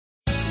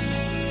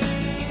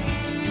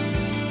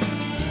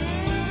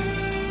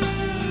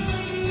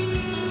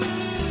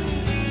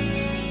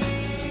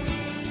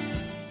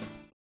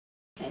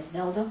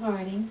Zelda.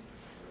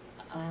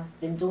 I've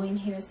been doing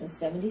hair since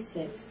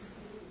 '76.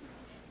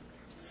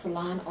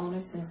 Salon owner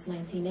since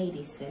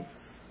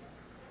 1986.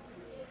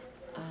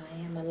 I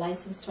am a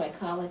licensed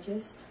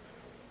trichologist.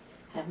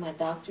 Have my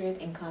doctorate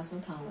in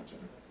cosmetology.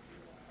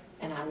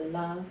 And I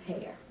love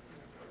hair.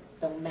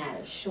 Don't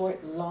matter.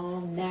 Short,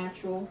 long,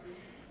 natural,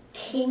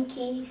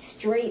 kinky,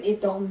 straight,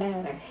 it don't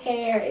matter.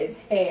 Hair is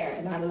hair,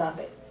 and I love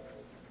it.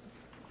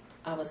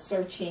 I was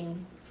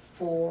searching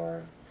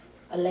for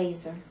a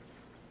laser,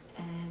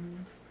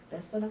 and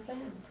that's what I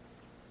found.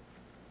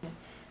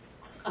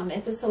 I'm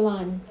at the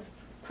salon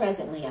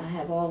presently. I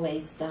have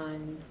always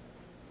done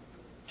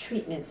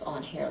treatments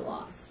on hair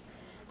loss.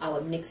 I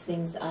would mix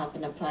things up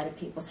and apply to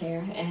people's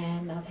hair,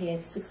 and I've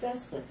had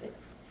success with it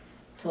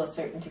to a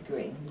certain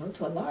degree.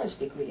 To a large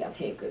degree, I've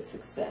had good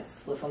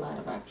success with a lot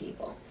of our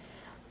people.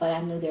 But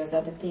I knew there's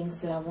other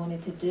things that I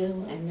wanted to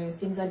do, and there's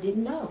things I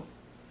didn't know.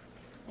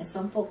 And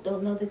some folk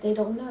don't know that they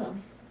don't know.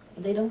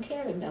 And they don't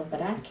care to know,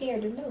 but I care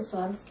to know, so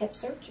I just kept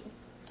searching,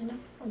 and I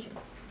found you.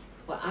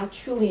 Well, I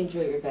truly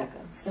enjoy Rebecca,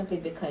 simply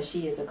because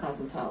she is a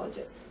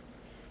cosmetologist.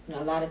 You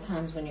know, a lot of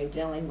times when you're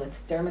dealing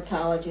with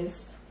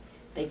dermatologists,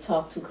 they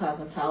talk to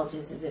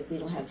cosmetologists as if we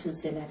don't have two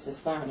synapses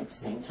firing at the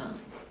same time.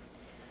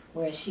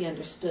 Whereas she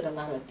understood a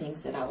lot of the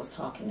things that I was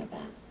talking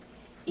about.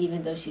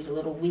 Even though she's a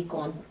little weak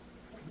on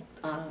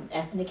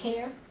ethnic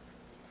hair,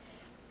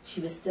 she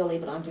was still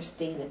able to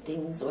understand the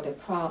things or the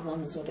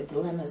problems or the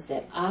dilemmas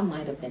that I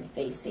might have been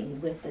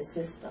facing with the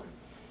system.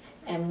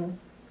 And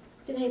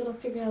been able to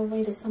figure out a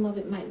way that some of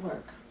it might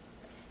work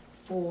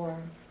for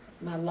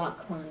my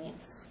lock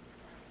clients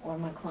or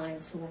my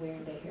clients who are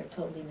wearing their hair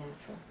totally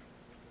natural.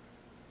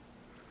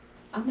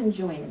 I'm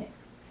enjoying it,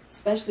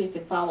 especially if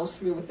it follows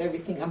through with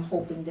everything I'm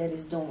hoping that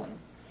it's doing.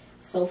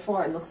 So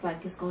far, it looks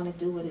like it's going to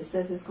do what it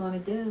says it's going to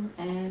do,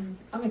 and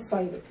I'm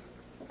excited.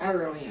 I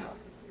really am.